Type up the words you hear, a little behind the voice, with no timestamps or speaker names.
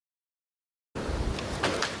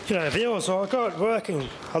G'day viewers, I got it working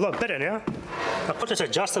a lot better now. I put this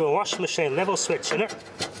adjustable washing machine level switch in it.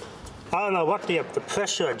 I don't know what the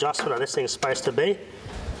pressure adjustment on this thing is supposed to be.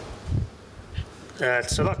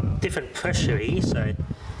 It's a lot different pressure here, so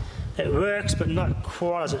it works but not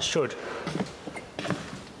quite as it should.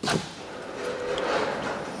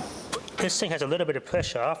 This thing has a little bit of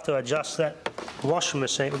pressure. I have to adjust that washing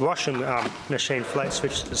machine float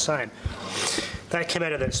switch to the same. That came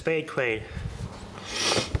out of that speed queen.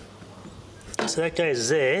 So that goes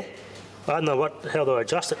there. I don't know what the hell to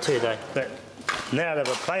adjust it to though, but now they've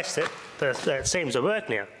replaced it, it seems to work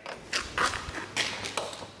now.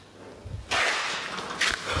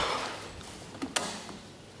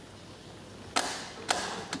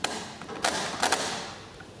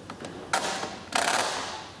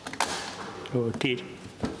 Oh, it did.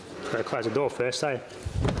 Gotta close the door first, eh?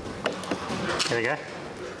 There we go.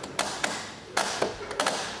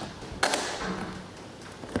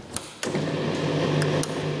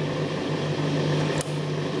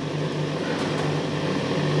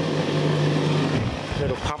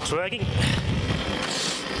 Little pump's working.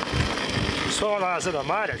 So when I was little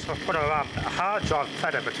motors, I put a hard drive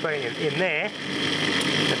platter between in there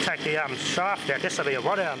to take the shaft out. This will be a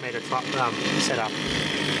 1 hour meter type setup.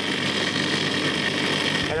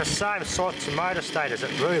 And the same sorts of motor stators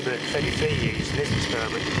that Ruben at 33 used in this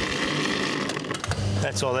experiment.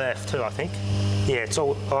 That's all there too, I think. Yeah, it's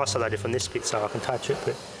all isolated from this bit so I can touch it,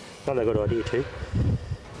 but not a good idea too.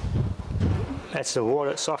 That's the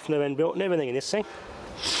water softener inbuilt and everything in this thing.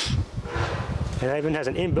 And it even has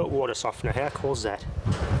an inbuilt water softener. How cool is that?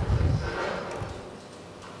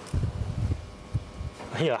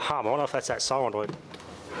 I hear a hum. I don't know if that's that solenoid.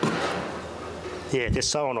 Yeah, this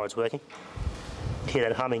solenoid's working. Hear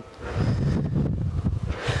that humming.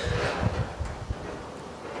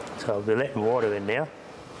 So I'll be letting water in now.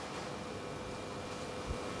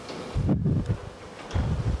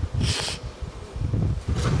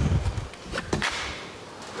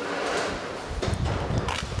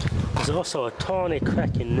 There's also a tiny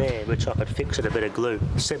crack in there which I could fix with a bit of glue.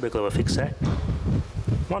 Super glue will fix that.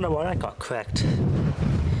 Wonder why that got cracked.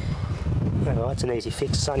 Oh, well, that's an easy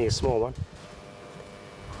fix. It's only a small one.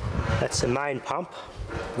 That's the main pump,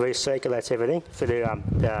 recirculates everything for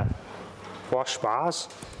the wash bars.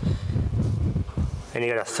 And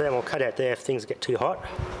you've got a thermal cutout there if things get too hot.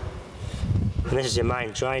 And this is your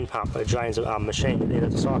main drain pump, it drains the machine at the end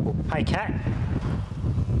of the cycle. Hey cat!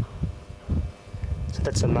 So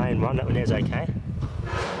that's the main one, that one there's okay.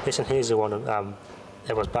 This one here's the one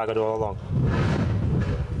that was buggered all along.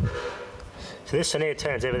 So this one here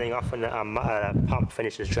turns everything off when the pump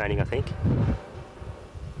finishes draining, I think.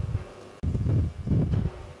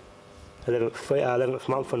 11th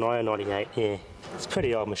month for 1998, yeah. It's a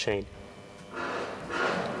pretty old machine.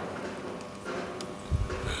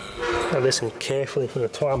 I listen carefully for the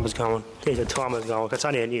timer's going. There's the timer's going. It's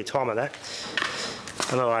only a new timer, that.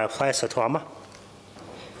 I know I replaced the timer.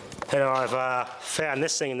 And I've found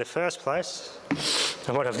this thing in the first place.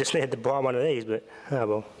 I might have just needed to buy one of these, but oh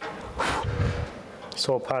well. It's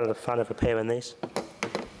all part of the fun of repairing these.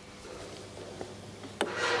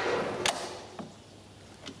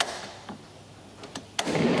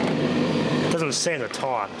 Doesn't stand the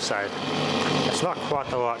time, so it's not quite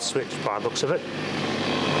the right switch by the looks of it.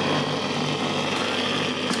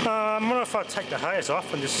 I wonder if I take the hose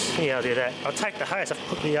off and just, yeah, I'll do that. I'll take the hose off,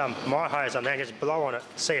 put the my hose on there and just blow on it,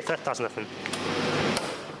 see if that does anything.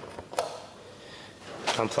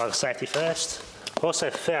 Unplug safety first. Also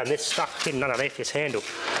found this stuff hidden underneath this handle.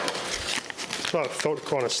 It's like it felt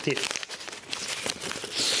kind of stiff.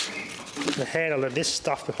 The handle of this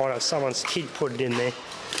stuff behind it, someone's kid put it in there.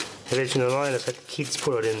 The original owner said kids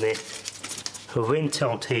put it in there. A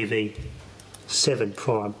Rentel TV 7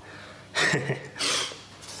 Prime.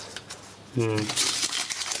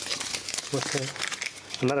 What's that?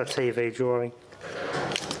 Another TV drawing.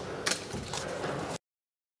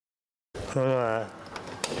 I'm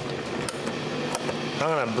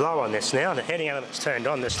going to blow on this now. The heating element's turned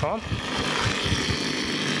on this time.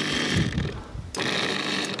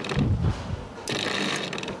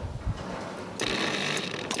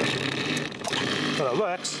 Well, it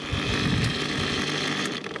works.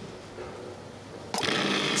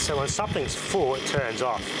 So when something's full, it turns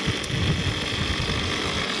off.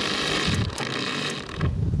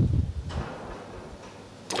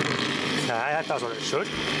 Okay, that does what it should.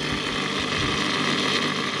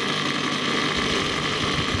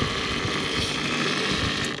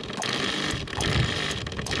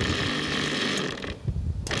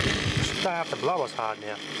 Don't have to blow as hard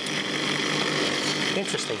now.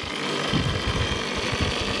 Interesting.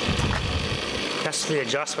 That's the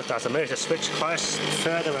adjustment does. It moves the switch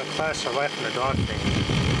further and closer away from the drive thing.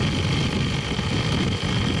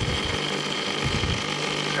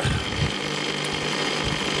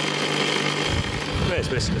 Where's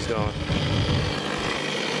Whiskers gone?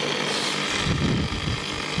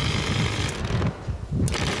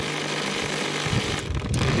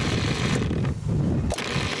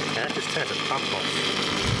 That just turns the pump off.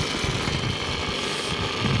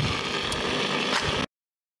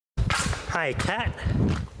 Hey, Cat.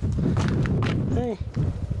 Hey.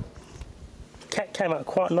 Cat came up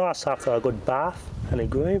quite nice after a good bath and a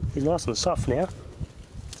groom. He's nice and soft now.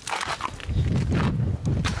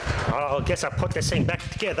 I guess I'll put this thing back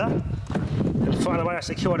together and find a way to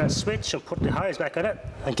secure that switch and put the hose back on it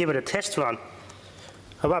and give it a test run.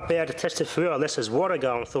 I won't be able to test it for real unless there's water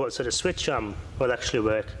going through it so the switch will actually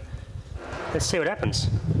work. Let's see what happens.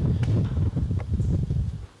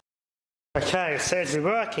 Okay, it seems to be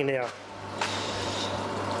working now.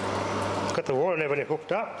 Got the water and everything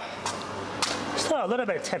hooked up. Still a little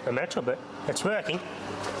bit temperamental, but it's working.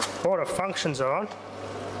 All the functions are on.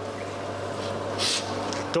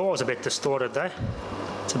 Door's a bit distorted though.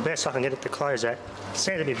 It's the best I can get it to close at. It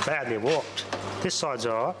seems to be badly warped. This side's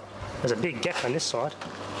alright. There's a big gap on this side.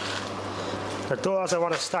 The door doesn't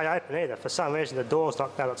want to stay open either. For some reason the door's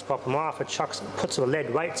not able to pop them off. It puts some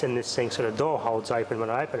lead weights in this thing so the door holds open when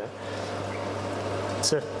I open it.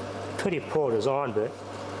 It's a pretty poor design, but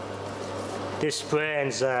this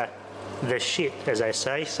brand's the shit, as they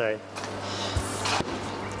say, so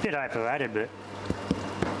a bit overrated, but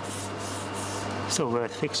still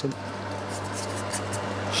worth fixing.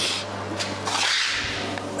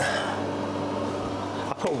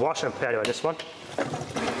 I put washing powder on this one.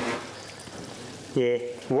 Yeah,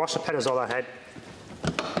 washing powder's all I had.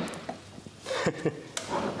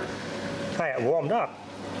 Hey, it warmed up.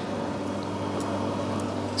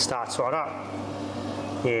 Starts right up.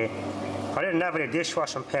 Yeah. I didn't have any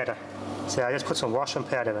dishwashing powder, so I just put some washing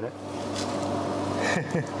powder in it.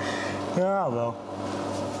 Oh well.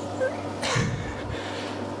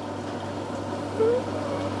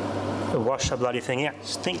 Wash the bloody thing out.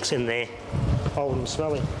 Stinks in there. Old and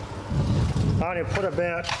smelly. I only put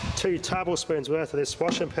about 2 tablespoons worth of this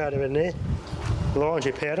washing powder in there.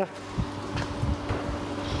 Laundry powder.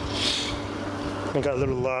 I've got a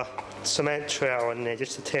little cement trowel in there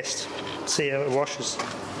just to test. See how it washes.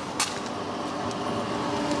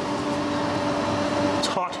 It's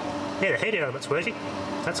hot. Yeah, the heating element's working.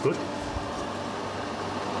 That's good.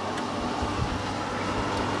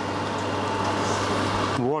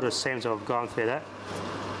 Water seems to have gone through that.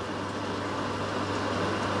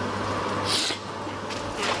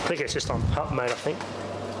 I think it's just on pump mode, I think.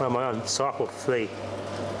 On my own, cycle 3.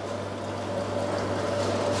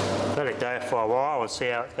 Let it go for a while and see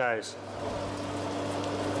how it goes.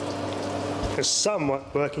 It's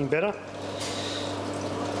somewhat working better.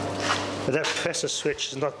 But that pressure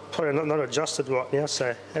switch is probably not adjusted right now,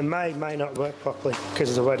 so it may not work properly because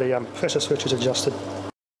of the way the pressure switch is adjusted.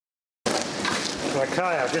 Okay,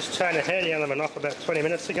 I've just turned the heating element off about 20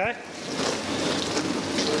 minutes ago.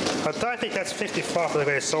 I don't think that's 55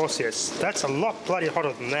 degrees Celsius. That's a lot bloody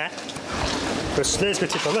hotter than that. Which leads me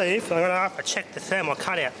to believe I'm going to have to check the thermal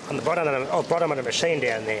cutout on the bottom of the machine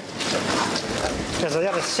down there. There's the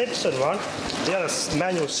other Simpson one, the other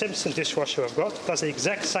manual Simpson dishwasher I've got, does the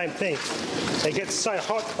exact same thing. It gets so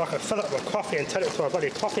hot I can fill it with coffee and turn it to a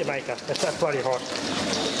bloody coffee maker. It's that bloody hot.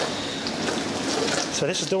 So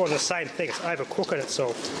this is doing the same thing, it's overcooking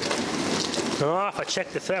itself. Now I have to check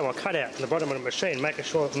the thermal cutout on the bottom of the machine, make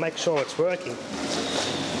sure it's working.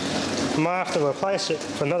 I might have to replace it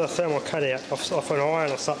for another thermal cutout off an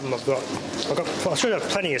iron or something I've got. I should have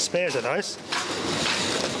plenty of spares of those.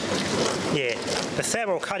 Yeah, the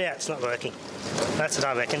thermal cutout's not working. That's what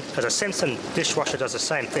I reckon, because a Simpson dishwasher does the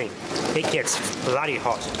same thing. It gets bloody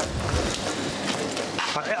hot.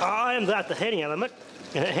 I am glad the heating element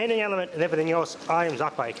and everything else irons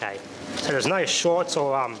up okay. So there's no shorts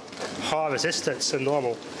or high resistance and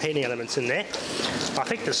normal heating elements in there. I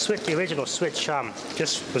think the original switch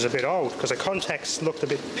just was a bit old because the contacts looked a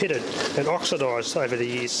bit pitted and oxidised over the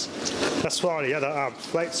years. That's why the other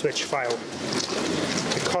float switch failed.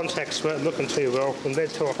 The contacts weren't looking too well and led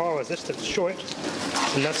to a high resistance short,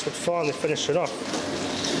 and that's what finally finished it off.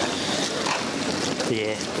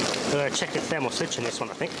 Yeah, I'm going to check the thermal switch in this one,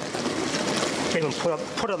 I think. Even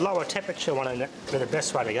put a lower temperature one in it, for the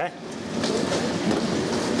best way to go.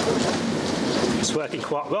 It's working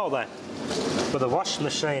quite well though, with the washing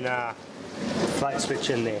machine float switch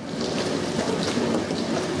in there.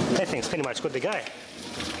 Everything's pretty much good to go.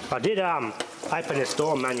 I did open this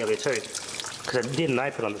door manually too, because it didn't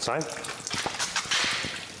open on its own.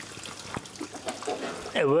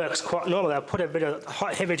 It works quite normally. I put a bit of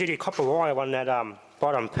hot heavy-duty copper wire on that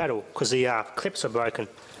bottom paddle because the clips are broken,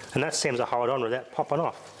 and that seems to hold on without popping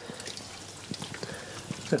off.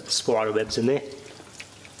 Spider webs in there.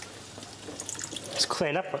 It's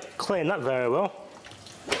cleaned up very well.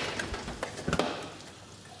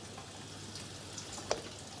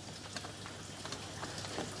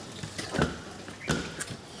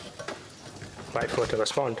 Wait for it to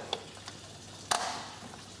respond.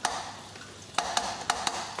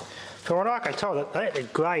 From what I can tell, the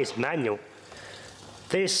grey is manual.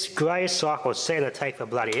 These grey cycles seem to take the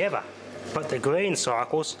bloody ever, but the green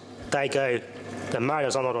cycles, they go, the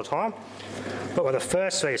motor's on all the time. But with the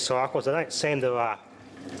first three cycles, they don't seem to,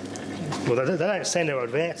 they don't seem to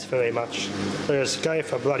advance very much. They just go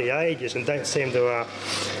for bloody ages and don't seem to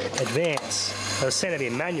advance. They seem to be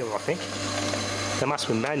manual, I think. They must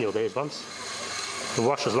be manual, these ones. You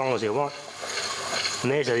wash as long as you want.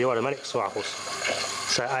 And these are the automatic cycles.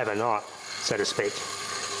 So overnight, so to speak.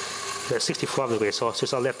 They're 65 degrees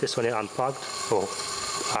Celsius. I left this one out unplugged, or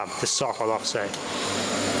this cycle off, so.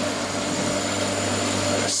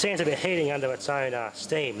 It seems to be heating under its own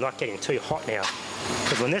steam, not getting too hot now.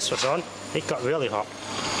 Because when this was on, it got really hot.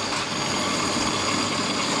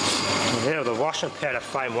 And there the washing powder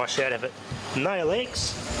foam wash out of it. No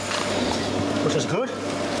leaks, which is good.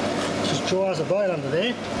 Just dry as a bone under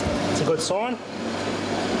there. It's a good sign.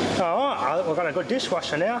 Oh, we've got a good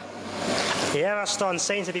dishwasher now. The Ariston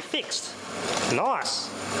seems to be fixed. Nice.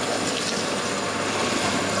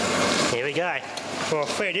 Here we go. For a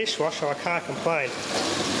free dishwasher, I can't complain.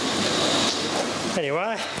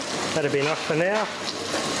 Anyway, that'll be enough for now.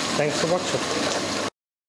 Thanks for watching.